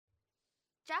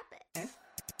Drop it.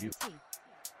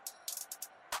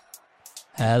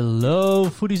 Hello,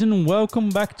 foodies, and welcome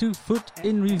back to Foot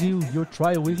in Review, your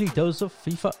tri-weekly dose of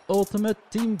FIFA Ultimate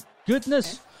Team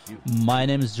goodness. My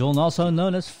name is John, also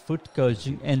known as Foot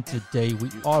Coaching, and today we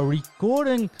are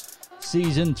recording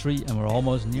Season 3, and we're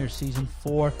almost near Season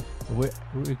 4. We're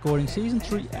recording Season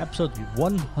 3, episode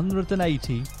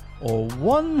 180, or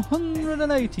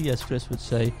 180 as Chris would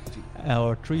say,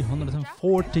 or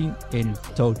 314 in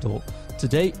total.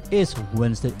 Today is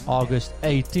Wednesday, August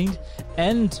 18th,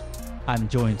 and I'm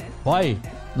joined by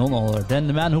none other than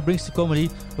the man who brings the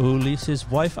comedy, who leaves his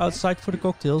wife outside for the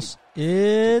cocktails.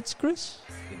 It's Chris.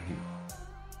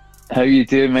 How you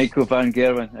doing, Michael Van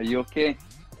Gerwen? Are you okay?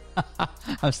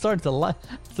 I'm starting to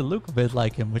look a bit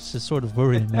like him, which is sort of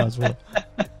worrying now as well.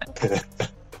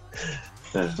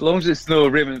 As long as it's no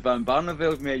Raymond Van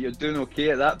Barneveld, mate, you're doing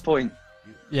okay at that point.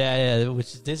 Yeah.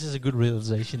 This is a good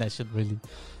realization. I should really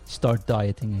start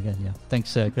dieting again. Yeah.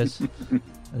 Thanks, Chris.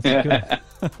 That's good.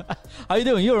 How you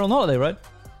doing? You're on holiday, right?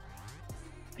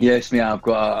 Yes, mate.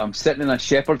 I'm sitting in a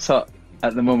shepherd's hut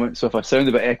at the moment, so if I sound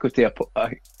a bit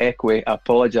echoey, I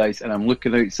apologise. And I'm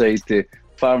looking outside to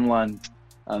farmland,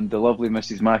 and the lovely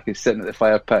Mrs. Mack is sitting at the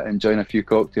fire pit enjoying a few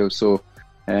cocktails. So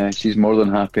she's more than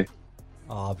happy.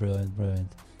 Oh, brilliant.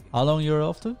 How long you're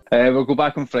off to? We'll go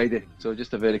back on Friday, so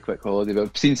just a very quick holiday. But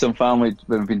I've seen some family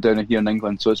when we've been down here in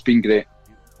England, so it's been great.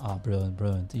 Ah,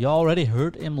 brilliant. You already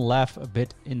heard him laugh a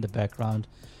bit in the background.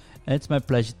 And it's my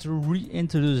pleasure to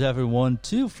reintroduce everyone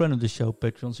to friend of the show,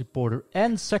 Patreon supporter,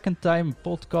 and second-time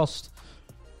podcast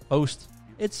host.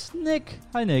 It's Nick.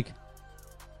 Hi, Nick.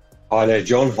 Hi there,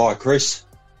 John. Hi, Chris.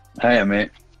 Hiya,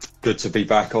 mate. Good to be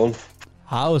back on.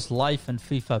 How's life and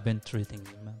FIFA been treating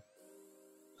you,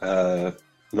 man?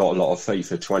 Not a lot of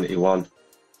FIFA 21,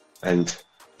 and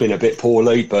been a bit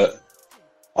poorly, but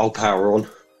I'll power on.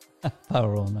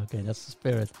 Power on, okay, that's the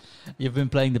spirit. You've been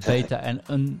playing the beta,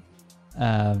 and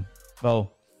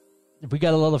well, we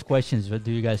got a lot of questions. What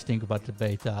do you guys think about the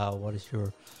beta? What is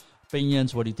your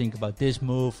opinions? What do you think about this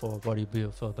move, or what do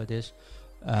you feel about this?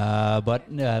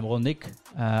 Well, Nick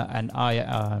and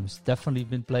I definitely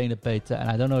been playing the beta, and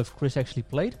I don't know if Chris actually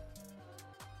played.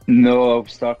 No, I'll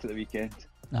start at the weekend.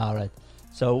 All right.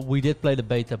 So we did play the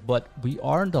beta, but we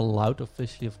aren't allowed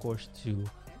officially, of course, to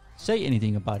say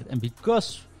anything about it. And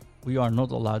because we are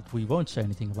not allowed, we won't say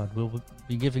anything about it. We'll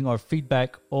be giving our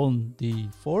feedback on the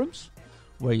forums,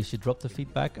 where you should drop the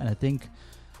feedback. And I think,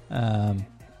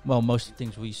 most of the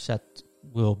things we said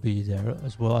will be there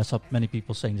as well. I saw many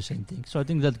people saying the same thing. So I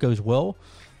think that goes well.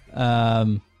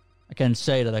 I can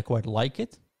say that I quite like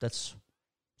it. That's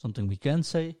something we can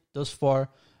say thus far.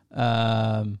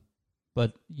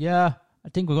 But yeah, I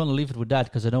think we're going to leave it with that,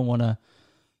 because I don't want to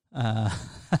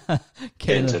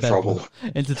get into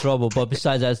trouble. But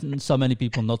besides, there's so many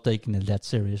people not taking it that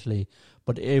seriously.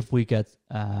 But if we get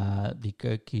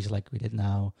the keys like we did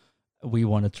now, we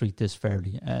want to treat this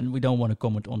fairly, and we don't want to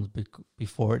comment on it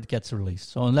before it gets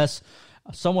released. So unless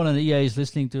someone in the EA is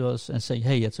listening to us and say,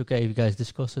 hey, it's okay if you guys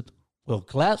discuss it, we'll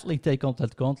gladly take on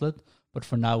that gauntlet. But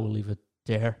for now, we'll leave it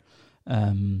there.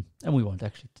 And we won't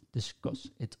actually discuss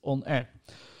it on air.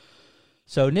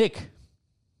 So, Nick.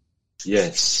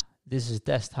 Yes. This is a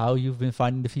test. How you've been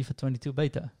finding the FIFA 22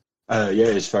 beta? Yeah,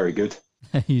 it's very good.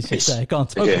 You should say I can't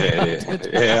talk about it.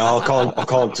 Yeah, I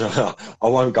can't. I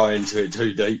won't go into it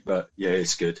too deep, but yeah,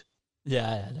 it's good.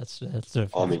 Yeah, that's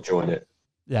I'm enjoying it.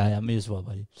 Yeah, me as well,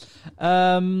 buddy.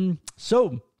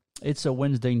 So it's a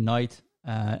Wednesday night,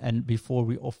 and before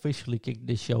we officially kick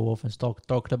this show off and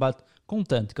talk about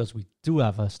content, because we do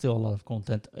have still a lot of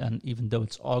content, and even though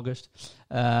it's August,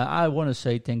 I want to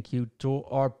say thank you to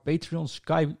our Patreon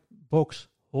Skybox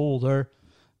holder,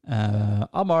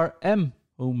 Amar M,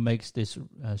 who makes this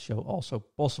show also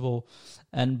possible.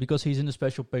 And because he's in the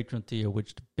special Patreon tier, which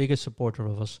is the biggest supporter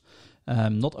of us,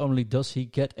 not only does he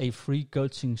get a free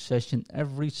coaching session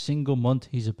every single month,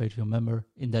 he's a Patreon member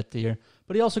in that tier,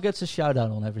 but he also gets a shout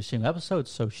out on every single episode.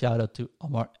 So shout out to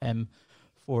Amar M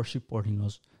for supporting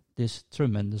us this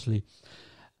tremendously.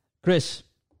 Chris,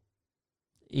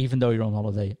 even though you're on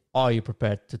holiday, are you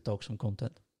prepared to talk some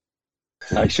content?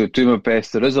 I shall do my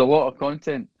best. There is a lot of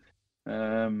content.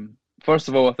 First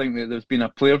of all, I think that there's been a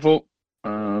player vote.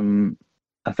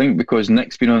 I think because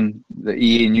Nick's been on, the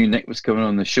EA knew Nick was coming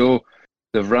on the show,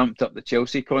 they've ramped up the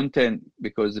Chelsea content,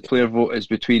 because the player vote is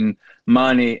between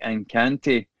Mane and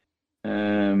Kante.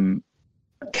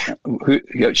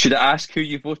 Should I ask who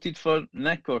you voted for,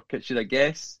 Nick, or should I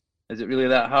guess? Is it really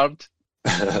that hard?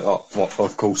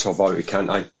 Of course I voted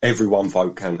Kante. Everyone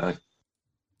vote Kante.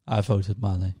 I voted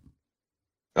Mane.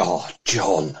 Oh,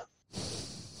 John.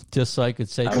 Just so I could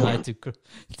say tonight to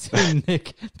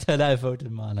Nick that I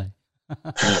voted Mane.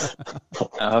 I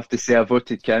have to say I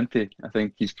voted Kante. I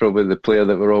think he's probably the player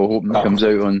that we're all hoping comes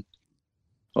out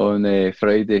on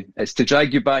Friday. It's to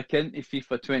drag you back into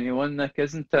FIFA 21, Nick,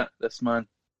 isn't it? This man.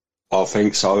 I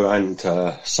think so, and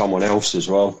someone else as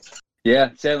well. Yeah,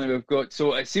 certainly we've got.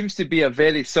 So it seems to be a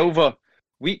very silver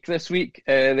week this week.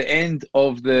 The end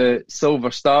of the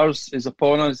Silver Stars is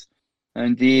upon us,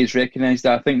 and EA has recognised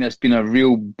that. I think that's been a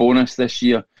real bonus this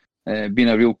year. Being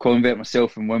a real convert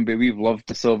myself in Wimby, we've loved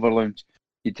the Silver Lounge.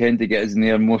 You tend to get us in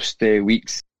there most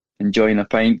weeks enjoying a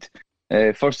pint.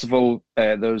 First of all,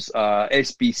 there's a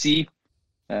SBC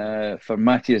for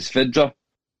Matthias Vidra.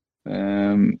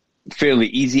 Fairly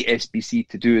easy SBC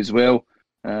to do as well.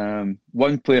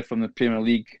 One player from the Premier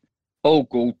League, all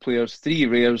gold players, 3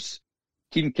 rares,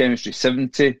 team chemistry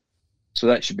 70. So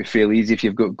that should be fairly easy if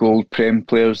you've got gold Prem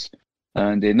players.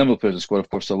 And the number of players in the squad, of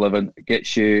course, 11. It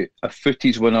gets you a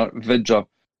footies winner, Vidra,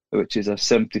 which is a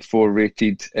 74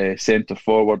 rated centre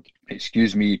forward,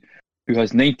 who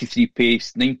has 93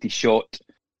 pace, 90 shot,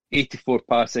 84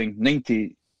 passing,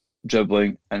 90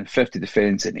 dribbling, and 50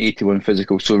 defence and 81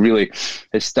 physical. So really,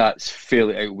 his stats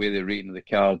fairly outweigh the rating of the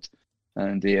card.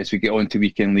 And as we get on to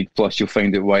Weekend League Plus, you'll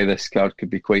find out why this card could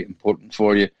be quite important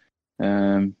for you.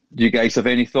 Do you guys have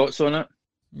any thoughts on it?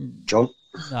 John?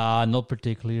 Not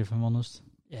particularly, if I'm honest.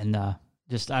 And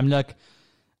I've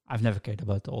never cared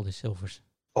about all the silvers.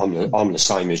 I'm the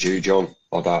same as you, John.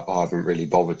 I haven't really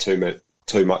bothered too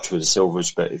much with the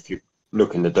silvers, but if you're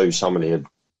looking to do some of the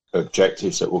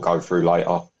objectives that we'll go through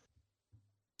later,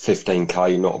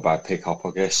 15k, not a bad pickup,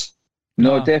 I guess.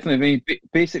 No, definitely. I mean,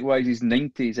 basic wise, he's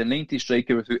 90. He's a 90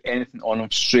 striker without anything on him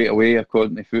straight away,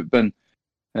 according to Footbin.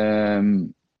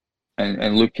 And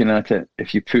looking at it,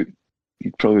 if you'd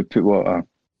probably put I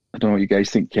don't know what you guys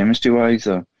think, chemistry wise,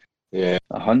 a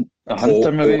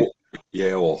hunter maybe.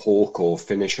 Or hawk or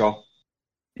finisher.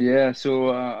 Yeah,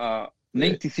 so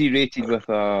 93 rated with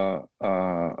a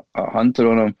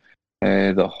hunter on him.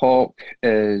 The hawk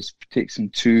takes him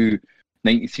to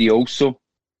 93 also.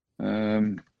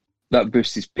 That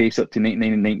boosts his pace up to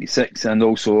 99 and 96, and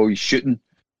also he's shooting,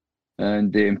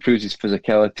 and improves his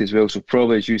physicality as well. So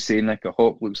probably, as you say, Nick, a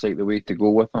hawk looks like the way to go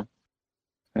with him.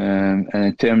 And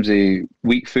in terms of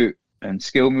weak foot and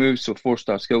skill moves, so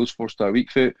 4-star skills, 4-star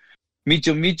weak foot,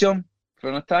 medium for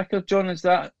an attacker. John, is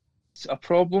that a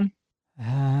problem?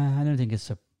 I don't think it's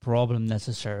a problem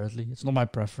necessarily. It's not my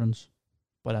preference,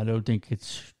 but I don't think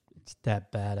it's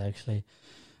that bad actually.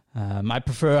 I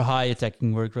prefer high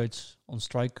attacking work rates on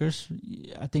strikers.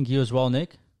 I think you as well,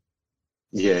 Nick.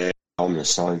 Yeah, I'm the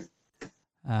same.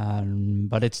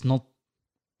 But it's not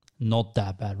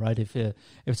that bad, right? If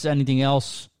it's anything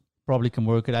else, probably can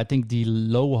work it. I think the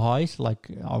low highs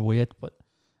are weird, but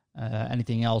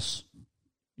anything else,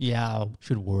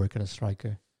 should work at a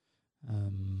striker.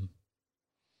 And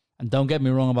don't get me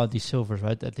wrong about these silvers,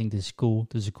 right? I think this is cool.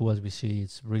 This is a cool SBC.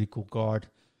 It's a really cool card.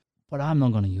 But I'm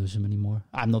not going to use him anymore.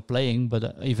 I'm not playing,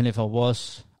 but even if I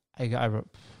was,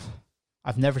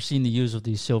 I've never seen the use of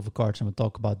these silver cards, and we'll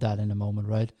talk about that in a moment,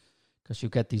 right? Because you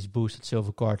get these boosted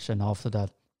silver cards, and after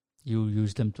that, you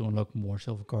use them to unlock more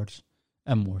silver cards,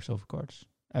 and more silver cards,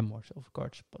 and more silver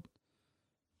cards. But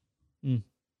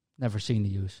never seen the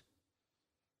use.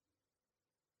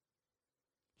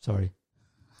 Sorry.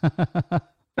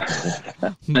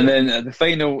 And then the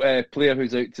final player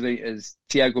who's out tonight is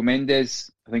Thiago Mendes.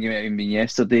 I think it might have been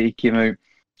yesterday he came out.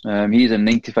 He's a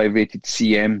 95 rated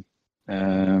CM.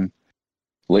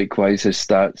 Likewise, his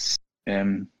stats,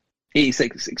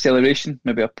 86 acceleration,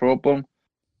 maybe a problem.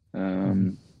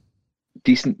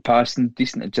 Decent passing,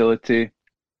 decent agility.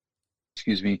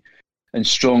 And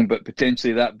strong, but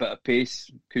potentially that bit of pace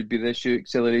could be the issue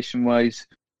acceleration-wise.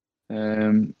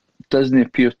 Doesn't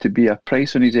appear to be a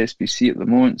price on his SBC at the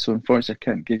moment, so unfortunately I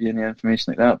can't give you any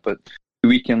information like that. But the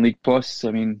Weekend League Plus,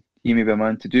 I mean, he may be a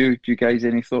man to do. Do you guys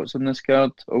any thoughts on this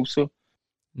card also?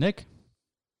 Nick?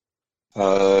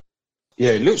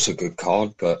 It looks a good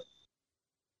card, but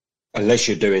unless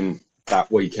you're doing that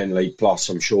Weekend League Plus,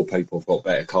 I'm sure people have got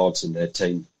better cards in their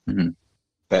team. Mm-hmm.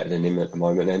 Better than him at the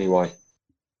moment anyway.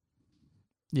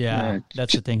 Yeah,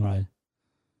 that's the thing, right?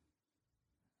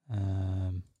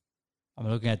 I'm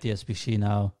looking at the SBC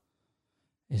now.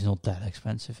 It's not that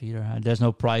expensive either. There's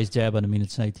no price there, but I mean,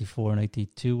 it's an 84 and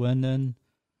 82 and then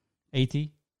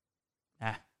 80.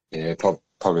 Yeah,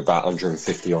 probably about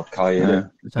 150 odd K.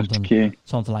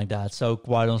 Something like that. So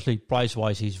quite honestly,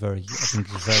 price-wise, I think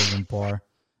he's very on par.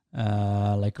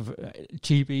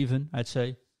 Cheap even, I'd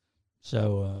say.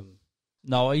 So,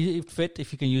 no, he fit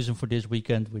if you can use him for this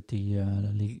weekend with the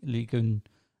Weekend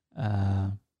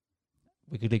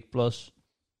League Plus.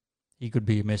 he could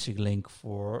be a missing link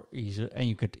for easy, and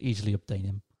you could easily obtain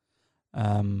him.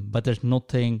 But there's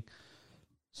nothing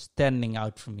standing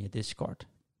out for me at this card.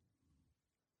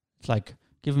 It's like,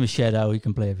 give him a shadow, he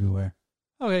can play everywhere.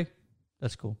 Okay,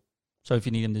 that's cool. So if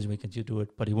you need him this weekend, you do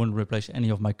it. But he wouldn't replace any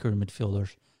of my current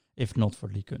midfielders, if not for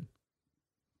Lee Kun.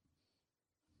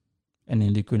 And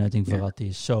in Lee Kun, I think Verratti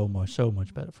is so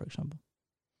much better, for example.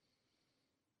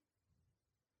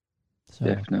 So.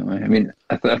 Definitely. I mean,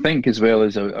 I think as well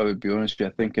as I would be honest with you,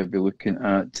 I think I'd be looking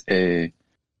at if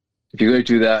you're going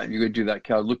to do that, you're going to do that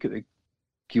card. Look at the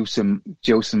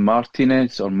Gelson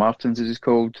Martinez, or Martins as he's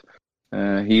called.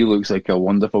 He looks like a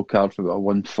wonderful card for about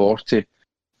 140.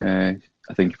 I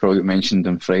think you probably got mentioned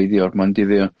on Friday or Monday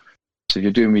there. So if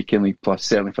you're doing Weekend League Plus,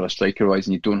 certainly for a striker wise,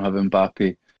 and you don't have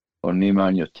Mbappe or Neymar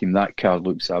in your team, that card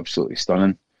looks absolutely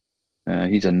stunning.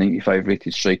 He's a 95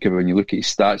 rated striker, but when you look at his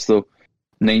stats though,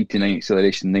 99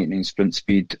 acceleration, 99 sprint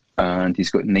speed, and he's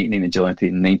got 99 agility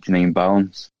and 99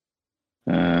 balance.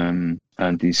 And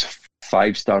he's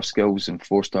 5-star skills and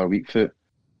 4-star weak foot.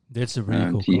 That's a really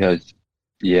and cool he card.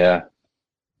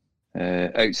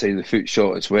 has, outside the foot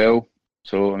shot as well.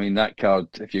 So, I mean, that card,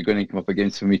 if you're going to come up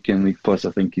against him Weekend League Plus,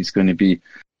 I think he's going to be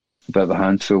a bit of a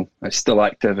handful. It's still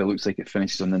active. It looks like it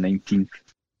finishes on the 19th.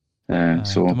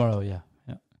 So tomorrow, yeah.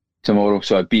 Tomorrow.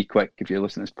 So I'd be quick if you're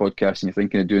listening to this podcast and you're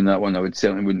thinking of doing that one. I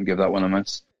certainly wouldn't give that one a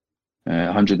miss.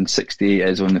 168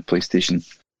 is on the PlayStation.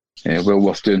 Well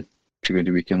worth doing if you're going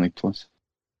to do Weekend League Plus.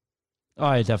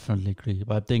 I definitely agree.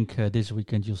 But I think this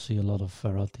weekend you'll see a lot of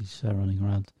Verrattis running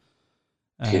around.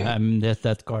 And there's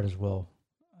that card as well.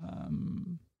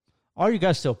 Are you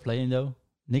guys still playing though?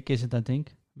 Nick isn't, I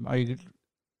think. Are you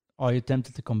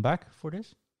tempted to come back for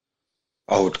this?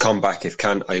 I would come back if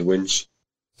Kante wins.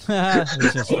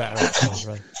 Which is fair,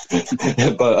 right?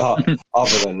 But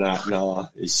other than that, no,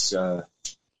 it's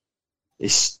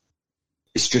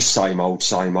just same old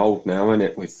now, isn't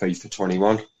it? With FIFA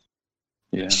 21,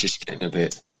 it's just getting a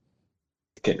bit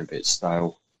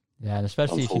stale. Yeah, and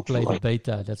especially if you play the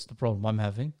beta, that's the problem I'm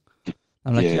having.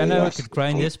 I'm like, I know I could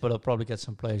grind this, but I'll probably get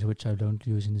some players which I don't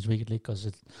use in this weekend league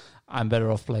because I'm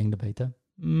better off playing the beta.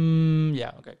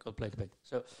 Yeah, okay, go play the beta.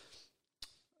 So,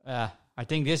 I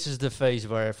think this is the phase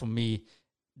where, for me,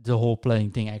 the whole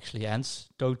playing thing actually ends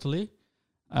totally.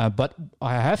 But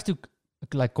I have to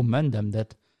commend them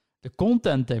that the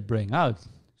content they bring out,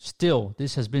 still,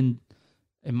 this has been,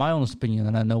 in my honest opinion,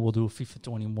 and I know we'll do FIFA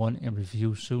 21 in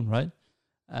review soon, right?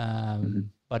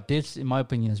 But this, in my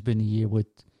opinion, has been a year with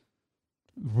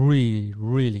really,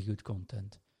 really good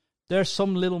content. There's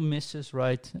some little misses,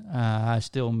 right? I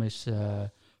still miss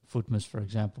Footmas, for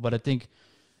example. But I think,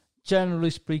 generally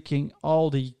speaking, all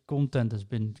the content has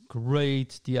been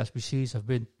great. The SBCs have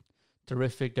been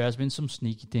terrific. There has been some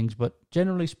sneaky things, but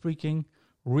generally speaking,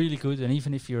 really good. And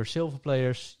even if you're silver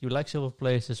players, you like silver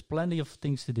players, there's plenty of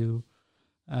things to do.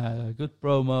 Good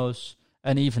promos.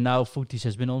 And even now, Footies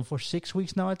has been on for 6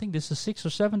 weeks now, I think. This is the 6th or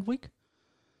 7th week.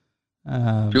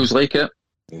 Feels like it.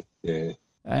 Yeah.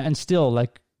 And still,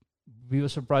 we were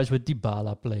surprised with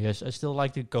Dybala players. I still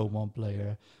like the Coman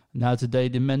player. Now today,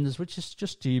 the Mendes, which is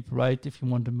just cheap, right? If you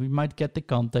want them, we might get the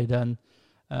Kante then.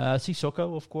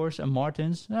 Sissoko, of course, and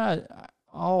Martins.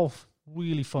 All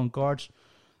really fun cards.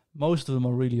 Most of them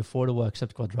are really affordable,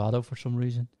 except Quadrado for some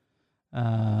reason.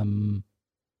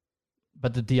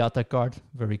 But the Diatta card,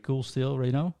 very cool still,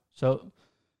 you know? So,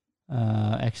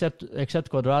 except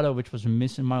Quadrado, which was a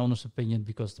miss in my honest opinion,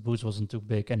 because the boost wasn't too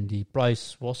big and the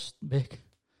price was big.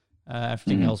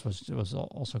 Everything else was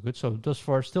also good. So just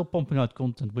for still pumping out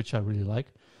content, which I really like.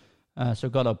 So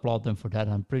gotta applaud them for that.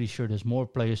 I'm pretty sure there's more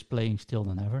players playing still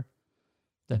than ever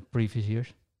than previous years.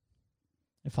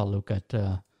 If I look at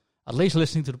least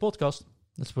listening to the podcast,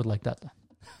 let's put it like that.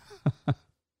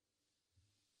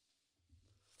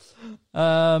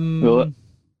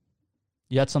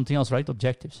 You had something else, right?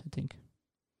 Objectives, I think.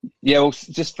 Yeah, well,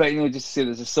 just finally, just to say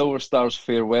there's a Silver Stars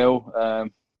Farewell,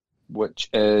 which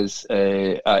is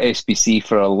a SBC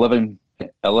for 11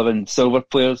 silver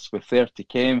players with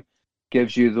 30k.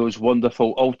 Gives you those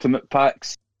wonderful ultimate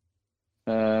packs.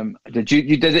 You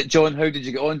did it, John? How did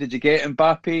you get on? Did you get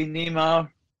Mbappe,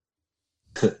 Neymar?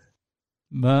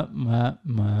 No.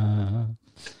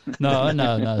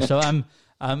 So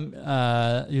I'm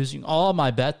using all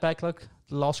my bad pack luck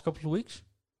the last couple of weeks,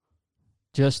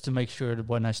 just to make sure that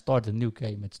when I start a new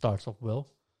game, it starts off well.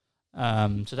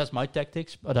 So that's my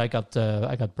tactics. But I got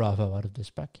Bravo out of this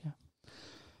pack,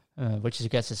 which I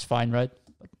guess is fine, right?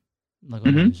 But I'm not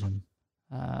gonna use him.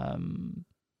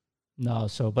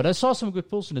 But I saw some good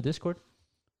pulls in the Discord.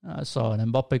 I saw an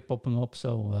Mbappe popping up,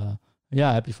 so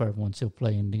happy for everyone still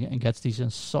playing and gets these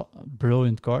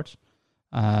brilliant cards.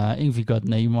 Ingvi got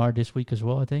Neymar this week as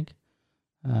well, I think.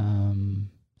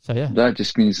 So yeah, that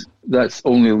just means that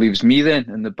only leaves me then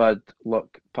in the bad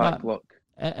luck, luck.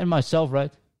 And myself,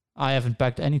 right? I haven't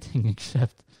packed anything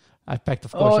except I packed,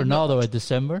 of course, Ronaldo at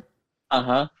December.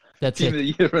 That's Team of the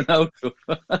year Ronaldo.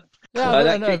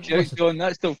 Yeah, that kicks out, John.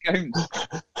 That still counts.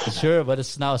 Sure, but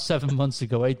it's now 8 months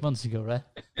ago, right?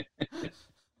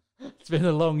 It's been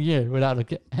a long year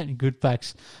without any good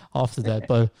packs after that.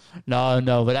 But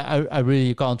but I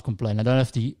really can't complain. I don't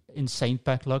have the insane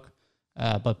pack luck,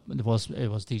 but it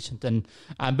was decent. And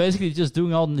I'm basically just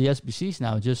doing all the SBCs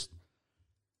now, just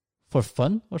for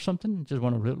fun or something. Just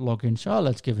want to log in. So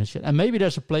let's give it a shit. And maybe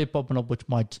there's a player popping up which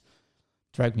might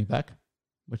drag me back,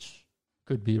 which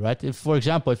could be right. If, for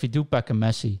example, if you do pack a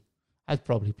Messi, I'd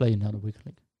probably play another weekend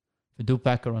league. If you do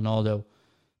pack a Ronaldo,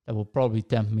 that will probably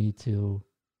tempt me to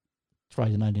try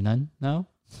the 99 now.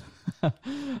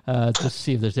 To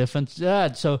see if there's difference.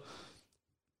 Yeah, so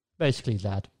basically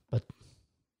that. But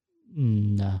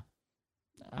nah,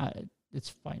 it's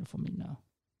fine for me now.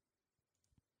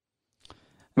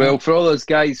 Well, for all those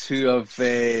guys who have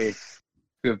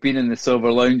been in the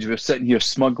Silver Lounge, we're sitting here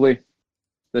smugly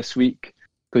this week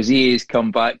because EA's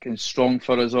come back and strong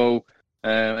for us all.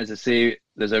 As I say,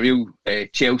 there's a real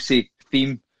Chelsea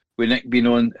theme with Nick being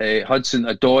on.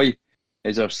 Hudson-Odoi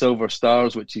is our Silver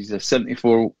Stars, which is a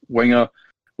 74 winger.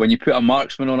 When you put a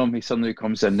marksman on him, he suddenly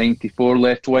becomes a 94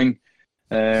 left wing.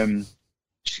 Did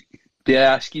I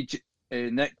ask you,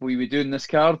 Nick, will you be doing this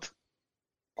card?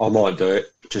 I might do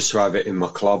it just to have it in my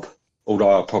club, although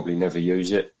I'll probably never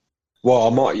use it. Well,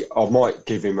 I might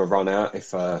give him a run out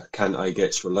if Kante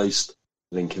gets released.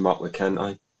 Link him up with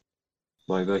Kante,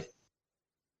 maybe,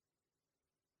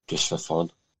 just for fun.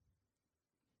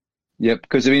 Yep,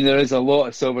 because I mean there is a lot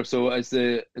of silver. So there's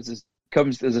a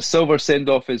silver send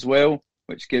off as well,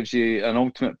 which gives you an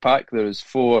ultimate pack. There's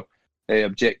 4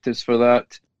 objectives for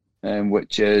that,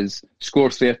 which is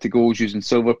score 30 goals using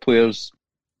silver players,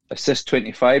 assist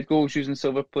 25 goals using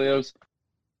silver players,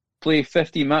 play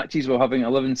 50 matches while having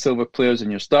 11 silver players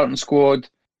in your starting squad,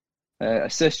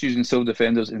 assist using silver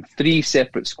defenders in 3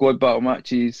 separate squad battle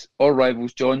matches or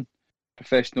rivals, John,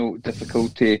 professional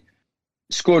difficulty,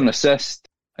 score and assist,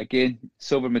 again,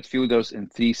 silver midfielders in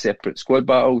 3 separate squad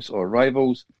battles or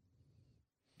rivals.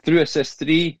 Through assist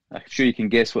 3, I'm sure you can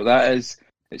guess what that is.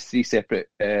 It's 3 separate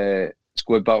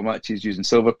squad battle matches using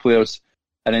silver players.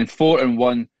 And then 4 and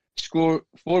 1, score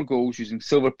 4 goals using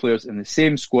silver players in the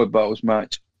same squad battles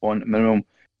match on minimum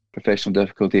professional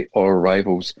difficulty or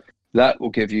rivals. That will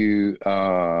give you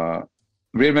rare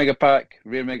mega pack,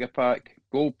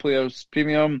 gold players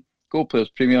premium, gold players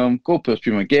premium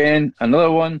again,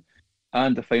 another one,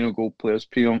 and the final gold players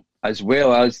premium, as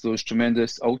well as those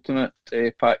tremendous ultimate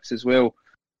packs as well.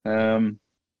 And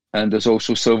there's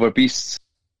also silver beasts.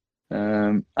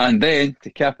 And then to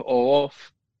cap it all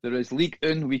off, there is League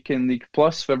One Weekend League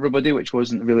Plus for everybody, which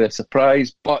wasn't really a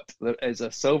surprise, but there is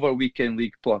a Silver Weekend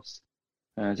League Plus.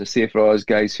 As I say, for all those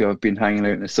guys who have been hanging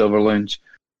out in the Silver Lounge,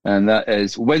 and that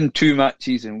is win 2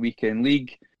 matches in Weekend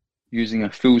League using a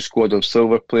full squad of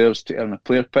silver players to earn a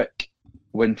player pick,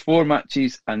 win 4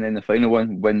 matches, and then the final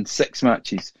one, win 6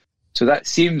 matches. So that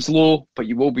seems low, but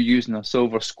you will be using a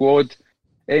silver squad.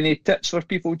 Any tips for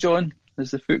people, John, as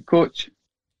the foot coach?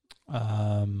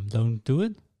 Don't do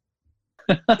it.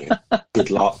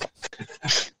 Good luck.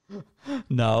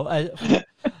 No, I'm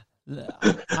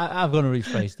going to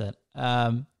rephrase that.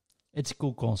 It's a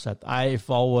cool concept. I've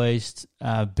always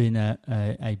been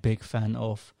a big fan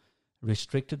of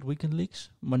restricted weekend leagues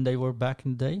when they were back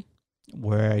in the day,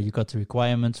 where you got the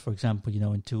requirements. For example,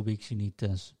 in 2 weeks you need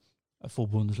a full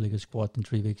Bundesliga squad, in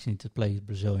 3 weeks you need to play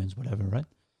Brazilians, whatever, right?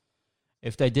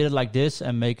 If they did it like this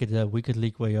and make it a weekend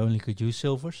league where you only could use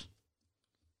silvers,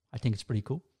 I think it's pretty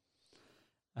cool.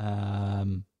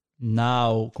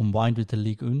 Now, combined with the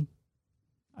League One,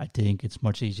 I think it's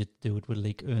much easier to do it with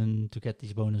League One to get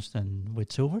these bonus than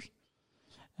with silvers.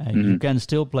 You can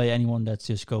still play anyone that's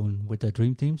just going with their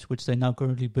dream teams, which they now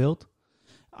currently build.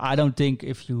 I don't think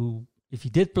if you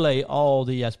did play all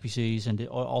the SBCs and did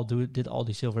all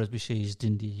the silver SBCs,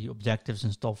 did the objectives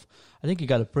and stuff, I think you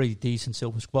got a pretty decent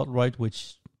silver squad, right?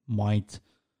 Which might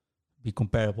be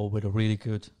comparable with a really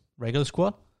good regular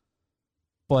squad.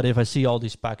 But if I see all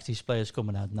these packs, these players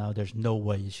coming out now, there's no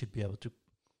way you should be able to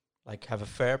have a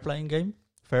fair playing game,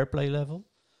 fair play level.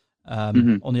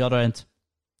 On the other end,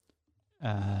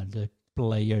 the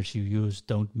players you use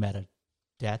don't matter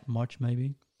that much,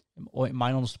 maybe. In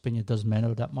my honest opinion, it doesn't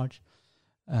matter that much.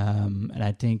 And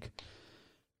I think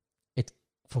it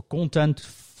for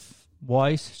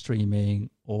content-wise, streaming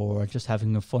or just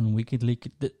having a fun weekend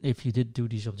league, if you did do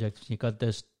these objectives, you got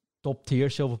this top-tier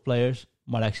silver players,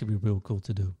 might actually be real cool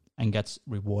to do and gets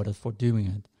rewarded for doing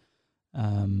it.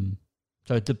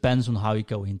 So it depends on how you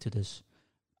go into this.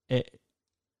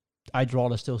 I'd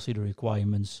rather still see the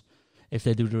requirements. If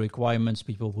they do the requirements,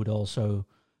 people would also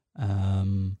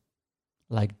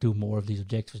do more of these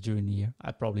objectives during the year.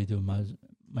 I'd probably do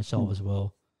myself as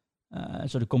well.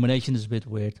 So the combination is a bit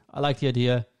weird. I like the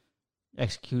idea.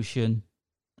 Execution,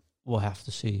 we'll have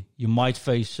to see. You might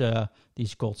face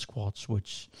these gold squads,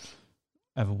 which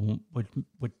everyone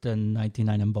with the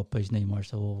 99 Mbappe's, Neymar,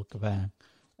 so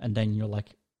and then you're like,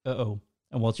 uh-oh.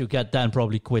 And what you get then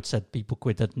probably people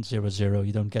quit at 0-0.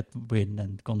 You don't get win,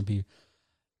 and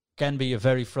can be a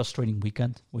very frustrating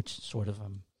weekend, which sort of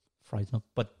I'm frightened of.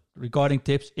 But regarding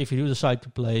tips, if you do decide to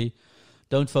play,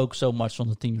 don't focus so much on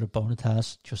the team your opponent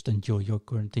has. Just enjoy your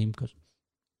current team, because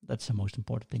that's the most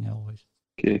important thing always.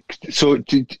 Okay, so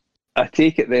I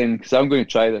take it then, because I'm going to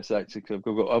try this actually,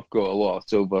 because I've got a lot of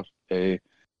silver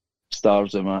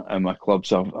stars in my club,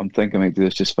 so I'm thinking I might do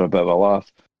this just for a bit of a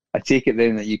laugh. I take it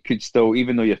then that you could still,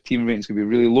 even though your team rating's going to be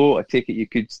really low, I take it you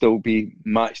could still be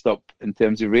matched up in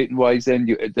terms of rating wise. Then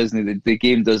the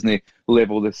game doesn't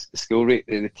level the skill rate,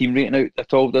 the team rating out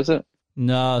at all, does it?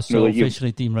 No, so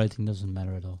officially team rating doesn't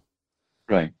matter at all.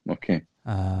 Right. Okay.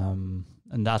 And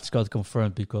that's got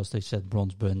confirmed because they said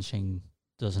bronze bunching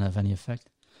doesn't have any effect,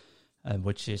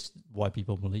 which is why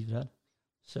people believe that.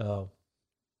 So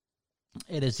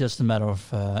it is just a matter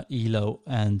of ELO,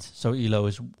 and so ELO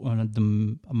is one of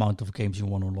the amount of games you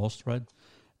won or lost, right?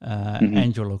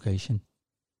 And your location.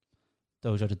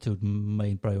 Those are the two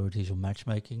main priorities of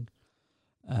matchmaking.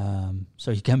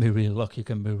 So you can be really lucky, you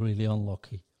can be really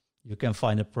unlucky. You can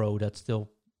find a pro that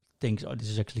still thinks, oh, this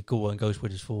is actually cool, and goes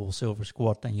with his full silver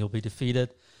squad, and you'll be defeated.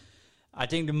 I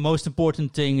think the most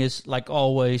important thing is, like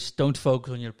always, don't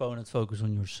focus on your opponent, focus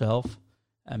on yourself,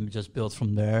 and just build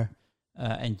from there.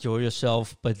 Enjoy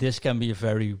yourself, but this can be a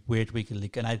very weird weekend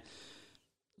league, and I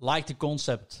like the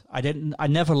concept. I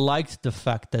never liked the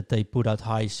fact that they put out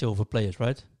high silver players,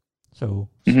 right? So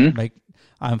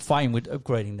I'm fine with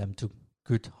upgrading them to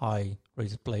good high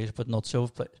rated players, but not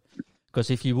silver players. Because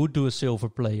if you would do a silver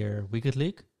player weekend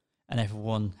league and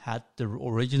everyone had the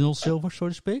original silver, so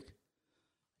to speak,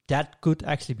 that could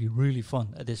actually be really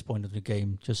fun at this point of the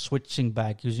game. Just switching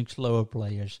back, using slower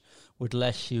players with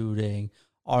less shooting,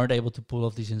 aren't able to pull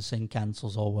off these insane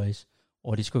cancels always,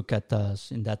 or these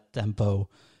croquetas in that tempo,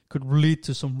 could lead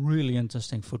to some really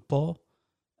interesting football.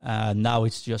 Now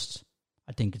it's just,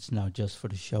 I think it's now just for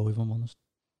the show, if I'm honest.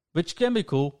 Which can be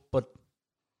cool, but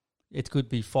it could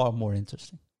be far more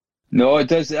interesting. No, it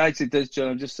does. It actually does,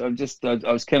 John.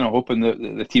 I was kind of hoping that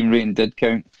the team rating did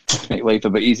count, make life a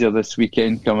bit easier this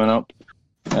weekend coming up.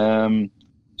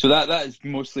 So that is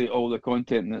mostly all the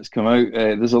content that's come out.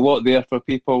 There's a lot there for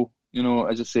people. You know,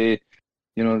 as I say,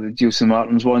 you know, the Gilson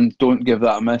Martins one, don't give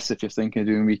that a miss if you're thinking of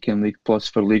doing Weekend League Plus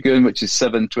for Ligue 1, which is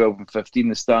 7, 12 and 15,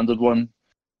 the standard one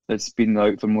that's been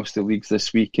out for most of the leagues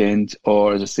this weekend.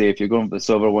 Or, as I say, if you're going for the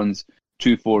silver ones,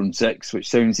 2, 4 and 6, which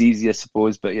sounds easy, I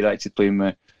suppose, but you're actually playing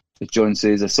with, as John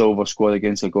says, a silver squad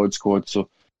against a god squad, so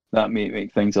that may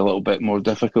make things a little bit more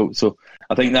difficult. So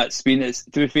I think that's been,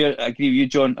 to be fair, I agree with you,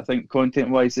 John. I think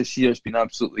content-wise this year it's been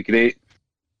absolutely great.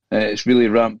 It's really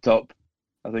ramped up.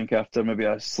 I think after maybe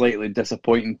a slightly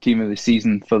disappointing team of the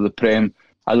season for the Prem,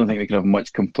 I don't think we can have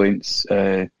much complaints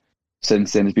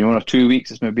since then. It's been 1 or 2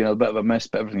 weeks. It's maybe been a bit of a miss,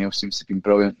 but everything else seems to have been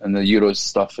brilliant. And the Euros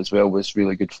stuff as well was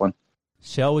really good fun.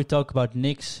 Shall we talk about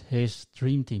his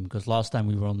dream team? Because last time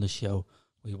we were on the show,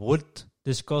 we would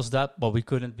discuss that, but we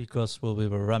couldn't because we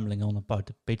were rambling on about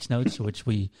the pitch notes, which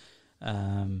we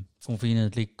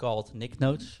conveniently called Nick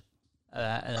Notes.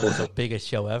 And it was the biggest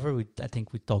show ever. I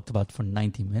think we talked about it for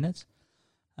 90 minutes.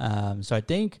 So I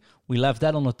think we left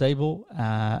that on the table,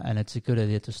 and it's a good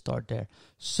idea to start there.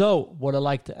 So what I'd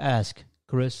like to ask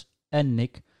Chris and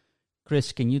Nick.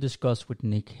 Chris, can you discuss with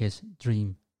Nick his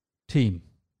dream team?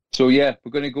 So yeah,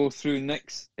 we're going to go through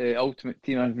Nick's ultimate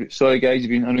team. Sorry guys, I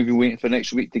know you've been waiting for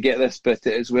next week to get this, but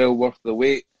it is well worth the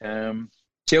wait.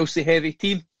 Chelsea heavy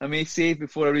team, I may say,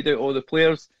 before I read out all the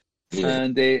players. Yeah.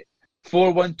 And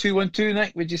 4-1-2-1-2,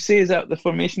 Nick, would you say? Is that the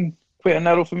formation? Quite a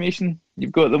narrow formation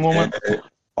you've got at the moment?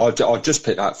 I just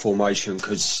picked that formation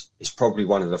because it's probably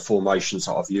one of the formations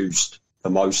that I've used the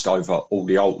most over all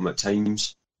the ultimate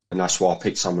teams, and that's why I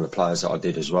picked some of the players that I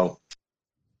did as well.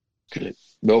 Great.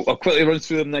 Well, I'll quickly run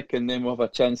through them, Nick, and then we'll have a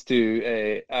chance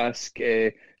to ask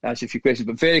you a few questions.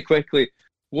 But very quickly,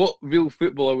 what real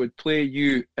footballer would play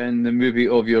you in the movie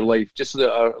of your life, just so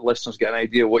that our listeners get an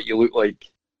idea of what you look like?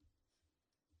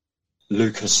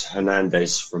 Lucas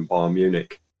Hernandez from Bayern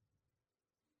Munich.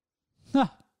 Huh.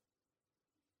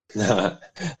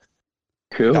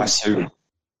 Cool. That's who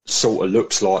sort of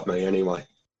looks like me anyway.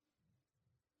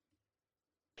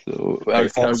 So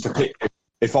If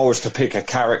I was to pick a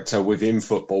character within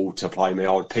football to play me,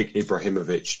 I would pick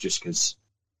Ibrahimovic just because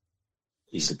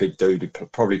he's a big dude.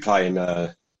 He'd probably play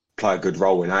a good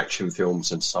role in action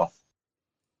films and stuff.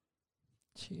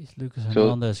 Jeez, Lucas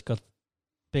Hernandez got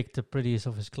picked the prettiest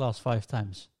of his class 5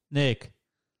 times. Nick,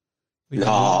 we do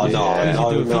a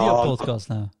video podcast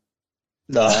now.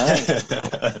 No.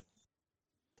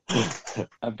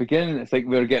 I'm beginning to think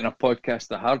we're getting a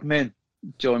podcast of hard men.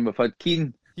 John, we've had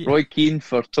Roy Keane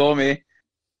for Tommy,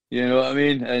 you know what I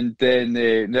mean? And then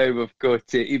now we've got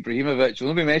Ibrahimovic.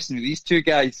 We'll be messing with these two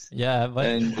guys. Yeah, but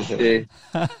and,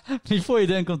 before you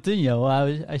then continue,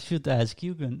 I should ask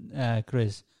you,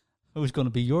 Chris, who's going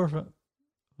to be who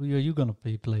are you going to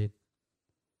be playing?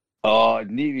 Oh, it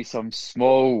need to be some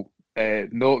small,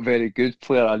 not very good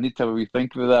player. I need to have a wee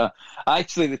think about that.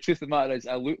 Actually, the truth of the matter is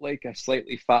I look like a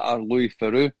slightly fatter Louis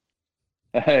Theroux.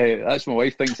 That's what my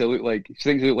wife thinks I look like. She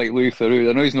thinks I look like Louis Theroux.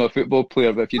 I know he's not a football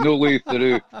player, but if you know Louis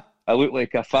Theroux, I look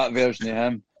like a fat version of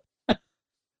him.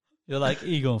 You're like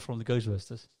Egon from the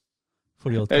Ghostbusters.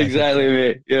 For the old exactly,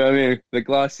 mate. You know what I mean? The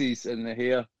glasses and the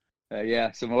hair.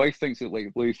 Yeah, so my wife thinks I look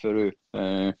like Louis Theroux.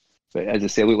 But as I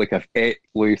say, I look like I've ate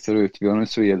Louis Theroux, to be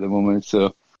honest with you, at the moment.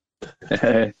 So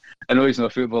I know he's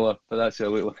not a footballer, but that's what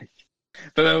I look like.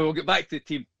 But we'll get back to the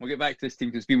team. We'll get back to this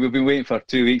team because we've been waiting for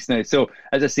 2 weeks now. So,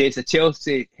 as I say, it's a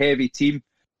Chelsea-heavy team.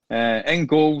 In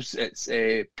goals, it's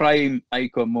prime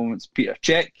icon moments Peter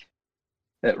Cech.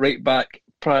 At right back,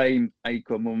 prime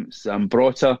icon moments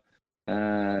Zambrotta.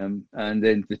 And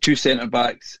then the two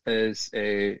centre-backs is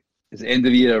the end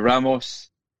of the year Ramos.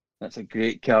 That's a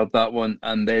great card, that one.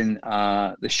 And then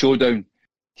the showdown,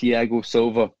 Thiago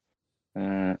Silva.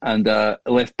 And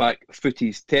left-back,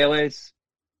 Footies Telles.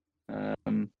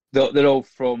 They're all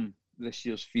from this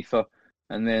year's FIFA.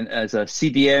 And then as a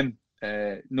CDM,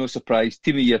 no surprise,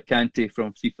 Team of the Year Kante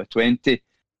from FIFA 20.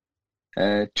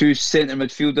 Two centre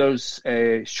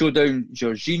midfielders, Showdown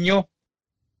Jorginho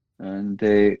and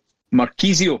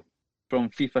Marquisio from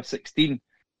FIFA 16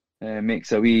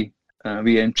 makes a wee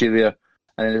entry there.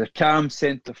 And as a cam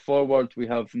centre forward, we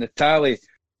have Natali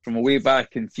from way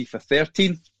back in FIFA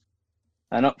 13.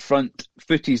 And up front,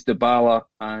 Footies Dybala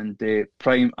and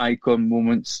prime icon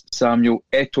moments Samuel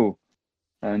Eto'o.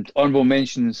 And honourable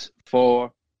mentions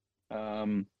for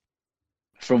from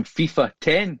FIFA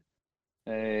 10,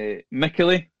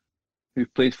 Michele, who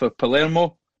played for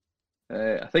Palermo.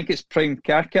 I think it's prime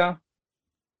Kaká.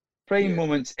 Prime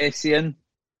moments Essien.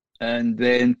 And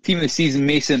then team of the season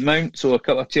Mason Mount. So a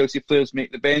couple of Chelsea players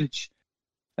make the bench.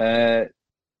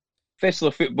 Festival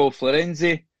of Football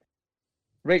Florenzi.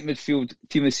 Right midfield,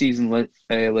 team of the season,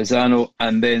 Lozano,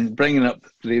 and then bringing up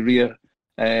the rear,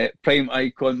 prime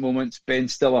icon moments, Ben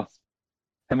Stiller,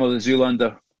 him or the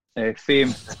Zoolander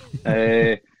fame,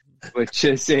 which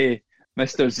is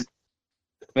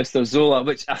Mr. Zola,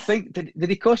 which I think, did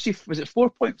he cost you, was it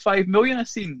 4.5 million I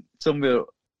seen somewhere?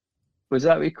 Was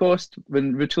that what he cost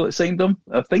when Rutullet signed him?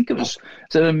 I think it's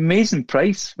an amazing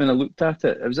price when I looked at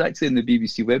it. It was actually in the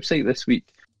BBC website this week.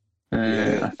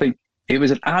 I think it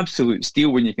was an absolute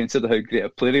steal when you consider how great a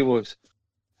player he was.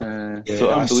 So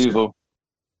unbelievable.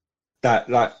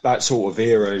 That sort of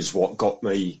era is what got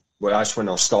me. Well, that's when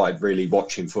I started really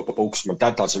watching football because my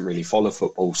dad doesn't really follow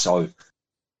football. So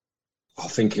I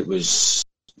think it was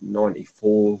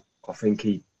 94. I think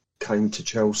he came to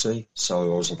Chelsea.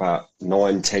 So I was about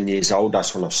 9-10 years old.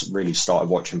 That's when I really started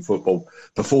watching football.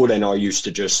 Before then, I used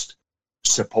to just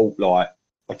support, I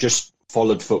just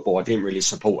followed football. I didn't really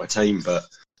support a team, but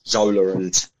Zola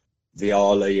and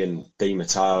Vialli and Di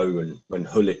Matteo and when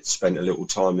Hullet spent a little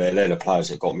time there, they're the players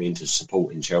that got me into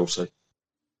supporting Chelsea.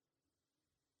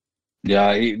 Yeah,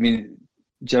 I mean,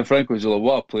 Gianfranco Zola,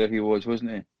 what a player he was,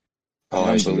 wasn't he? Oh,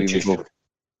 unbelievable.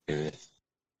 Yeah.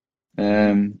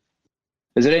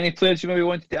 Is there any players you maybe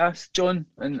wanted to ask, John,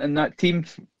 in that team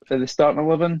for the starting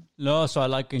 11? No, so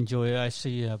I enjoy. I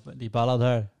see Dybala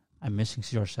there. I'm missing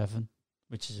CR7,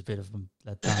 which is a bit of a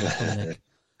letdown for Nick.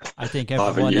 I think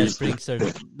everyone that brings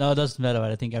no, it doesn't matter.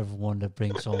 I think everyone that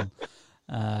brings on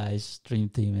his dream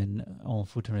team and on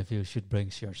Foot and Review should bring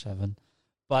CR7.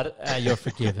 But you're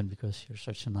forgiven because you're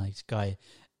such a nice guy,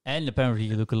 and apparently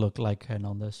you look like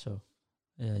Hernandez, so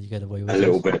you get away with a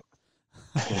little bit.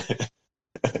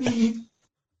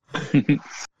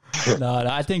 No,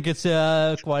 I think it's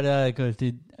quite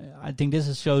good. I think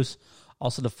this shows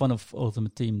also the fun of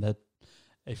Ultimate Team, that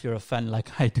if you're a fan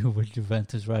like I do with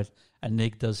Juventus, right, and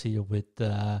Nick does here with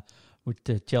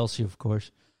Chelsea, of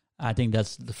course, I think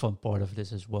that's the fun part of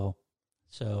this as well.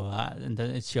 So and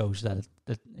then it shows that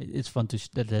it's fun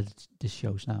that this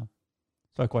shows now.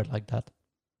 So I quite like that.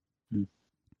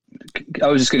 I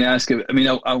was just going to ask. I mean,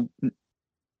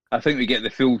 I think we get the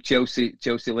full Chelsea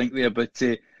link there, but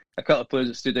a couple of players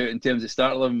that stood out in terms of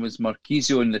start 11 was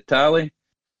Marchisio and Natali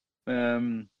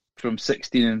from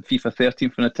 16 and FIFA 13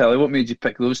 for Natali. What made you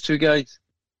pick those two guys?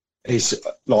 It's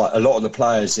like a lot of the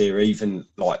players here, even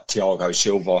like Thiago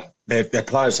Silva, they're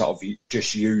players that I've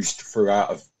just used throughout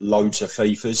of loads of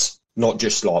FIFAs. Not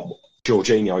just like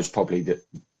Jorginho's probably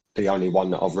the only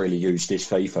one that I've really used this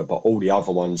FIFA, but all the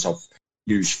other ones I've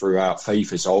used throughout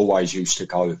FIFAs. I always used to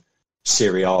go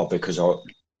Serie A because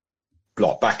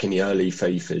like back in the early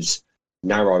FIFAs,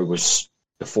 narrow was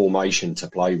the formation to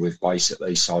play with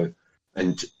basically. So,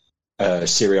 and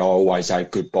Serie A always had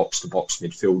good box-to-box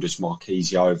midfielders,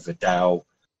 Marchisio, Vidal,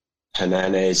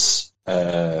 Hernandez,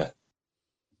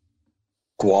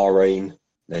 Guarín.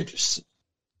 They're just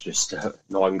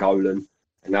Nainggolan.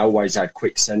 And they always had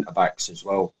quick centre-backs as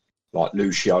well, like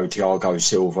Lucio, Thiago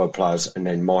Silva players, and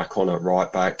then Mike on at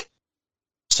right-back.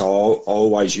 So I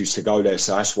always used to go there.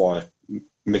 So that's why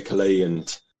Micheli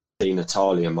and Di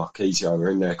Natale and Marchisio were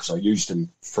in there, because I used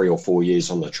them 3 or 4 years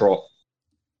on the trot.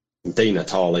 Di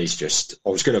Natale's just, I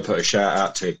was going to put a shout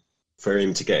out for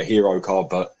him to get a hero card,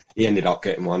 but he ended up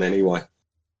getting one anyway.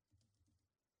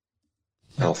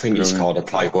 And I think his card will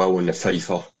play well in the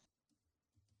FIFA.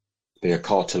 Be a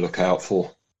card to look out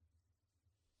for.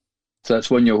 So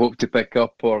that's one you'll hope to pick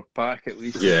up or pack at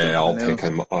least. Yeah, I'll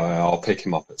pick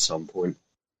him up at some point.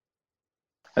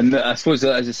 And I suppose,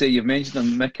 as I say, you've mentioned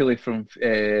him, Micheli from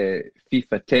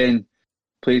FIFA 10.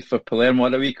 Played for Palermo. I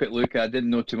had a wee quick look. I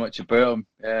didn't know too much about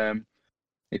him.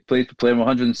 He played for Palermo,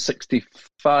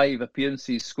 165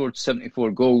 appearances, scored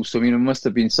 74 goals. So, I mean, it must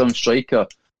have been some striker.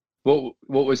 What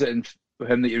was it in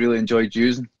him that you really enjoyed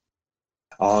using?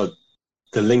 The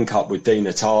link up with Di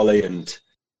Natale, and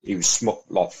he was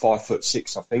like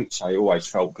 5'6", I think, so he always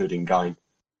felt good in game.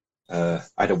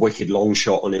 Had a wicked long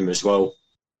shot on him as well.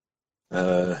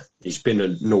 He's been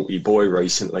a naughty boy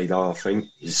recently, though. I think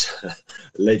he's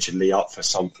allegedly up for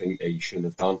something that he shouldn't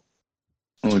have done.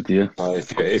 Oh dear! So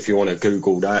if you want to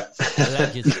Google that,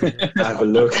 have a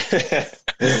look.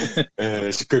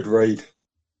 It's a good read.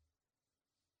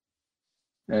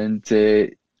 And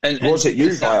was it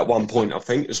you at one point? I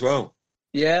think as well.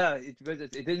 Yeah, it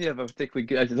didn't have a particularly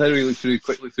good. I had to really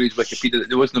quickly through his Wikipedia.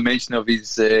 There was no mention of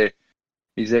his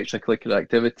extracurricular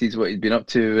activities, what he'd been up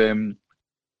to.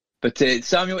 But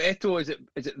Samuel Eto'o, is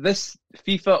it this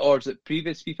FIFA or is it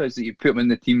previous FIFAs that you put him in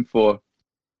the team for?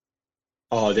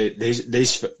 Oh, this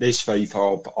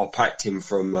FIFA, I packed him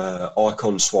from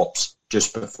Icon Swaps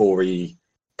just before he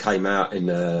came out in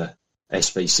the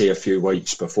SBC a few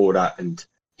weeks before that, and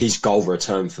his goal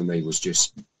return for me was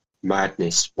just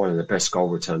madness. One of the best goal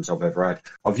returns I've ever had.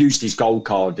 I've used his goal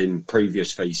card in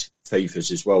previous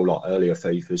FIFAs as well, like earlier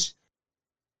FIFAs.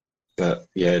 But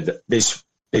yeah, this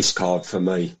card for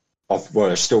me,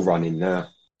 it's still running now,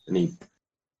 and he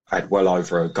had well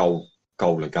over a goal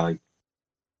a game,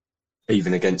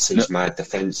 even against these mad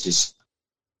defences.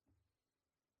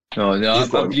 No,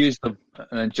 I've used them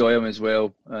and enjoy them as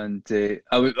well. And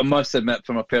I must admit,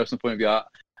 from a personal point of view,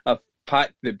 I've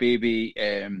packed the baby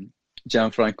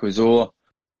Gianfranco Zola,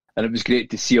 and it was great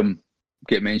to see him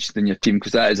get mentioned in your team,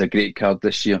 because that is a great card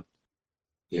this year.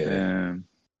 Yeah.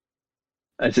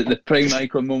 Is it the prime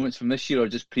icon moments from this year, or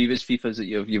just previous FIFAs that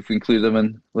you've included them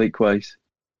in? Likewise,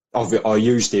 I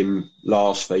used him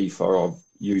last FIFA. I've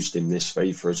used him this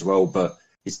FIFA as well. But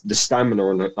it's the stamina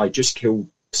on it. They just kill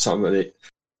some of it.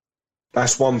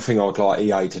 That's one thing I'd like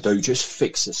EA to do. Just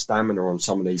fix the stamina on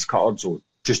some of these cards, or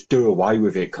just do away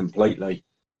with it completely.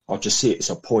 I just see it as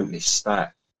a pointless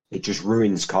stat. It just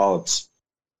ruins cards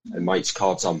and makes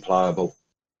cards unplayable.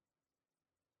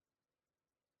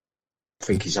 I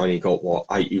think he's only got,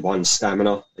 81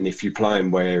 stamina. And if you play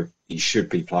him where he should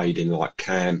be played in, like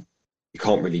Cam, you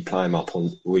can't really play him up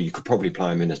on... Well, you could probably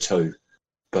play him in a 2.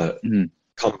 But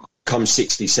come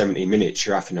 60, 70 minutes,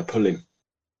 you're having to pull him.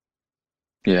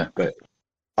 Yeah. But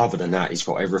other than that, he's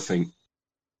got everything.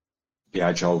 The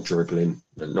agile dribbling,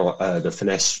 the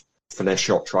finesse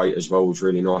shot trait as well was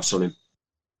really nice on him.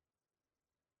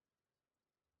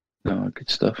 No, good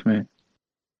stuff, mate.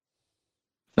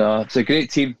 No, it's a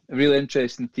great team, a really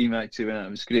interesting team actually.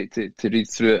 It was great to read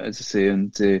through it, as I say,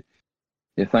 and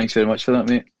yeah, thanks very much for that,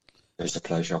 mate. It's a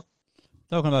pleasure.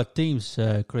 Talking about teams,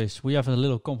 Chris, we have a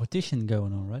little competition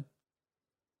going on, right?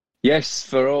 Yes,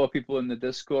 for all people in the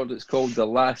Discord, it's called The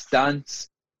Last Dance.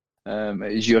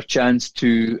 It is your chance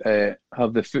to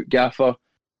have the Foot Gaffer,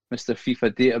 Mr.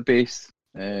 FIFA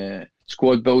Database,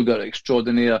 squad builder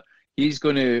extraordinaire. He's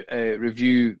going to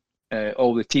review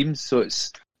all the teams, so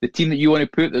it's the team that you want to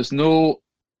put. There's no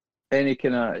any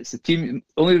kind of... It's the team...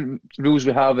 Only rules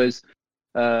we have is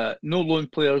no loan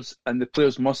players, and the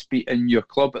players must be in your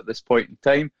club at this point in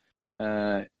time.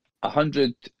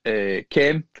 100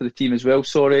 chem for the team as well,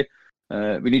 sorry.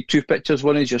 We need 2 pictures.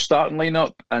 One is your starting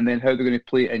lineup, and then how they're going to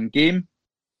play in game.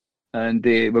 And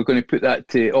we're going to put that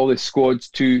to all the squads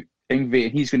to Yngve,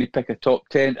 and he's going to pick a top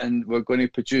 10, and we're going to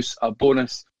produce a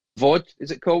bonus VOD,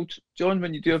 is it called, John,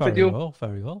 when you do a video?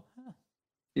 Very well.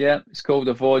 Yeah, it's called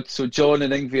a VOD. So John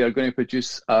and Yngve are going to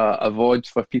produce a VOD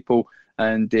for people,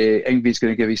 and Yngve's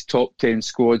going to give his top 10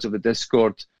 squads of the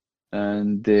Discord,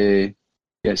 and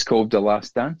it's called The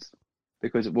Last Dance,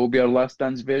 because it will be our last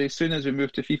dance very soon as we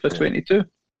move to FIFA 22.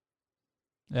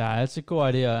 Yeah, it's a cool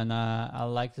idea, and I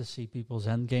like to see people's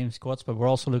endgame squads, but we're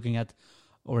also looking at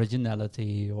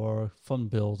originality or fun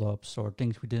build-ups or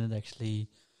things we didn't actually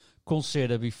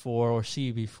consider before or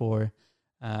see before.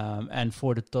 And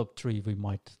for the top 3, we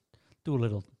might do a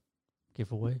little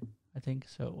giveaway, I think.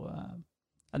 So,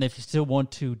 and if you still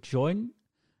want to join,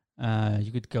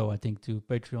 you could go, I think, to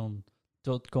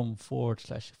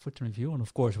patreon.com/FootReview. And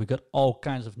of course, we got all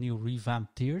kinds of new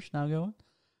revamped tiers now going.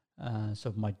 So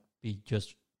it might be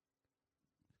just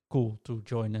cool to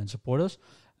join and support us.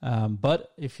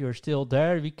 But if you're still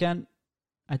there, we can,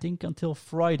 I think, until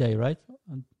Friday, right?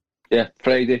 Yeah,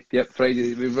 Friday. Yep,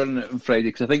 Friday. We're running it on Friday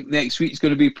because I think next week's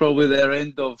going to be probably their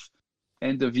end of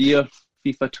year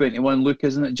FIFA 21 look,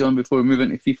 isn't it, John? Before we move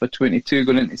into FIFA 22,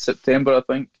 going into September, I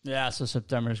think. Yeah, so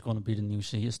September is going to be the new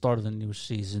season. Start of the new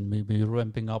season. Maybe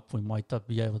ramping up. We might not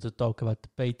be able to talk about the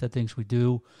beta things we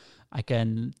do. I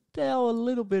can tell a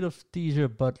little bit of teaser,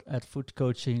 but at Foot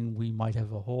Coaching, we might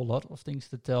have a whole lot of things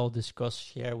to tell, discuss,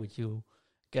 share with you,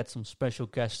 get some special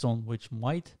guests on, which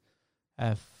might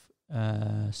have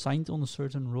signed on a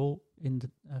certain role in the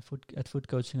at Foot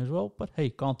Coaching as well. But hey,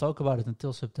 can't talk about it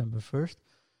until September 1st.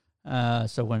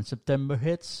 So when September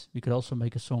hits, we could also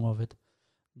make a song of it.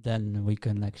 Then we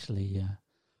can actually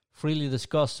freely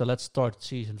discuss. So let's start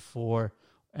Season 4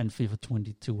 and FIFA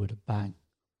 22 with a bang.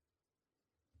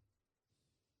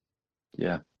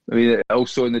 Yeah. I mean,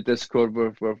 also in the Discord,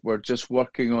 we're just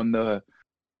working on the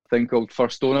thing called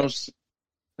First Owners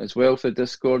as well for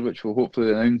Discord, which we'll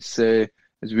hopefully announce as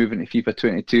we move into FIFA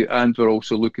 22. And we're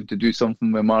also looking to do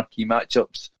something with marquee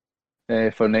matchups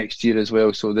for next year as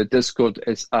well. So the Discord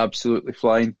is absolutely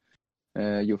flying.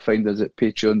 You'll find us at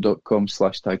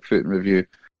patreon.com/tagfootreview.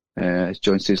 As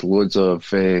John says, loads of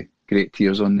great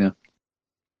tiers on there.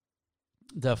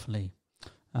 Definitely.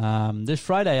 This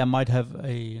Friday I I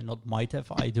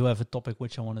do have a topic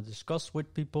which I want to discuss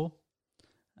with people.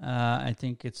 I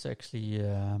think it's actually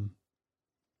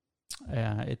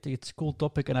it's a cool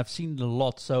topic, and I've seen it a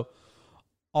lot. So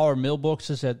our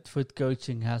mailboxes at Foot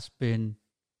Coaching has been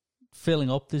filling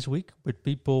up this week with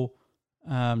people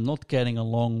not getting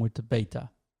along with the beta,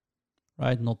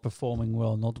 right? Not performing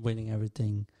well, not winning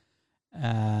everything.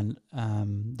 And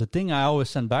the thing I always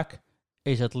send back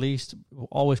is at least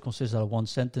always consists of one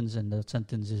sentence, and that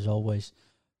sentence is always,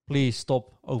 please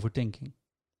stop overthinking.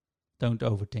 Don't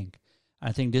overthink.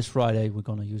 I think this Friday we're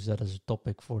going to use that as a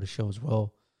topic for the show as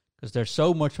well, because there's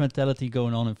so much mentality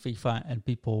going on in FIFA and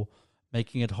people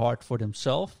making it hard for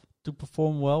themselves to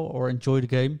perform well or enjoy the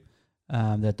game,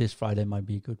 that this Friday might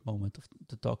be a good moment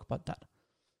to talk about that.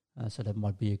 So that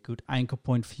might be a good anchor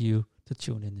point for you to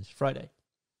tune in this Friday.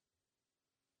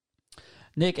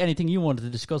 Nick, anything you wanted to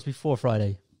discuss before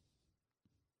Friday?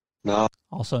 No.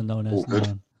 Also known as all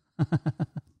good.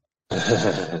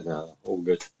 No, all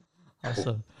good.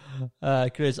 Awesome.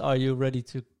 Chris, are you ready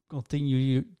to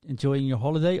continue enjoying your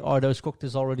holiday? Are those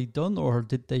cocktails already done, or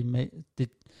did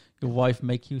your wife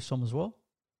make you some as well?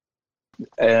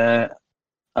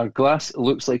 Our glass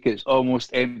looks like it's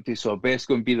almost empty, so I best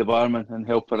go and be the barman and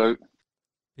help her out.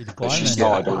 She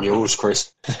started on yours,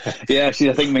 Chris. Yeah, I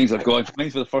think mine's are gone.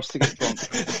 Mine's for the first to get drunk.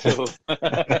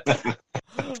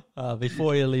 So.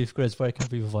 Before you leave, Chris, where can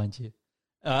people find you?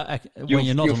 When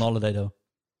you're not on holiday, though.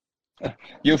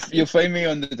 You'll find me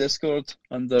on the Discord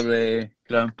under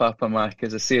Grandpapa Mac.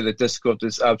 As I say, the Discord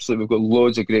is absolutely, we've got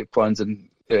loads of great plans and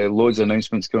loads of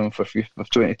announcements coming for FIFA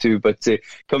 22. But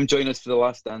come join us for the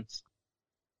last dance.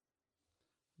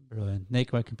 Brilliant.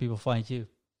 Nick, where can people find you?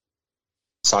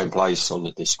 Same place on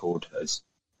the Discord as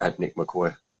at Nick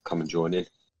McCoy. Come and join in.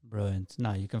 Brilliant.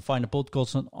 Now, you can find the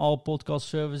podcast on all podcast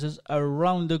services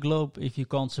around the globe. If you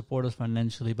can't support us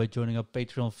financially by joining our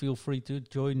Patreon, feel free to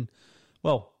join.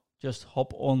 Well, just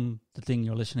hop on the thing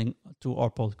you're listening to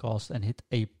our podcast and hit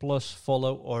a plus,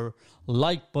 follow, or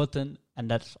like button, and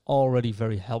that's already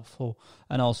very helpful.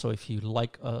 And also, if you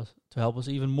like to help us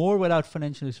even more without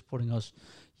financially supporting us,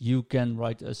 you can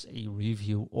write us a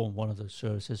review on one of those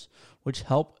services, which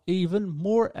help even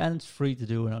more, and it's free to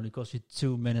do and only costs you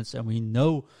 2 minutes. And we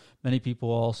know many people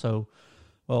are also,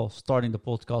 starting the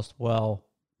podcast while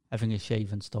having a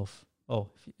shave and stuff. If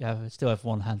you still have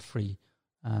one hand free,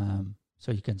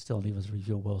 so you can still leave us a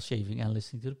review while shaving and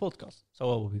listening to the podcast. So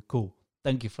it will be cool.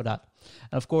 Thank you for that.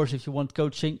 And of course, if you want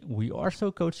coaching, we are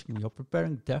still coaching. We are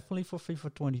preparing definitely for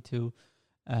FIFA 22.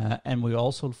 And we're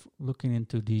also looking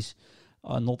into these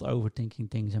not overthinking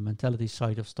things and mentality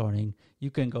side of starting. You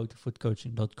can go to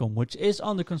footcoaching.com, which is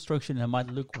under construction and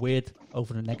might look weird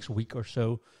over the next week or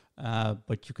so.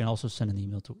 But you can also send an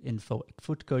email to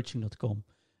info@footcoaching.com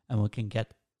and we can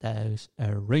get those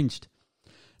arranged.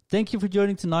 Thank you for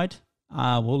joining tonight.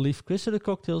 We'll leave Chris to the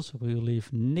cocktails. We'll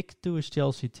leave Nick to his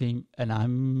Chelsea team, and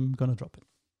I'm going to drop it.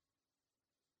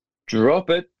 Drop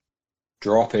it.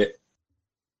 Drop it.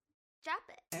 Drop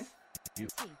it. F U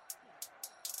T.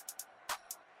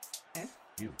 F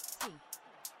U T.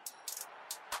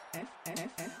 F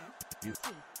F F U T.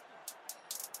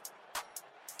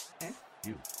 F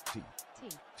U T T.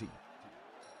 T.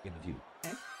 Interview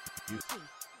F U T.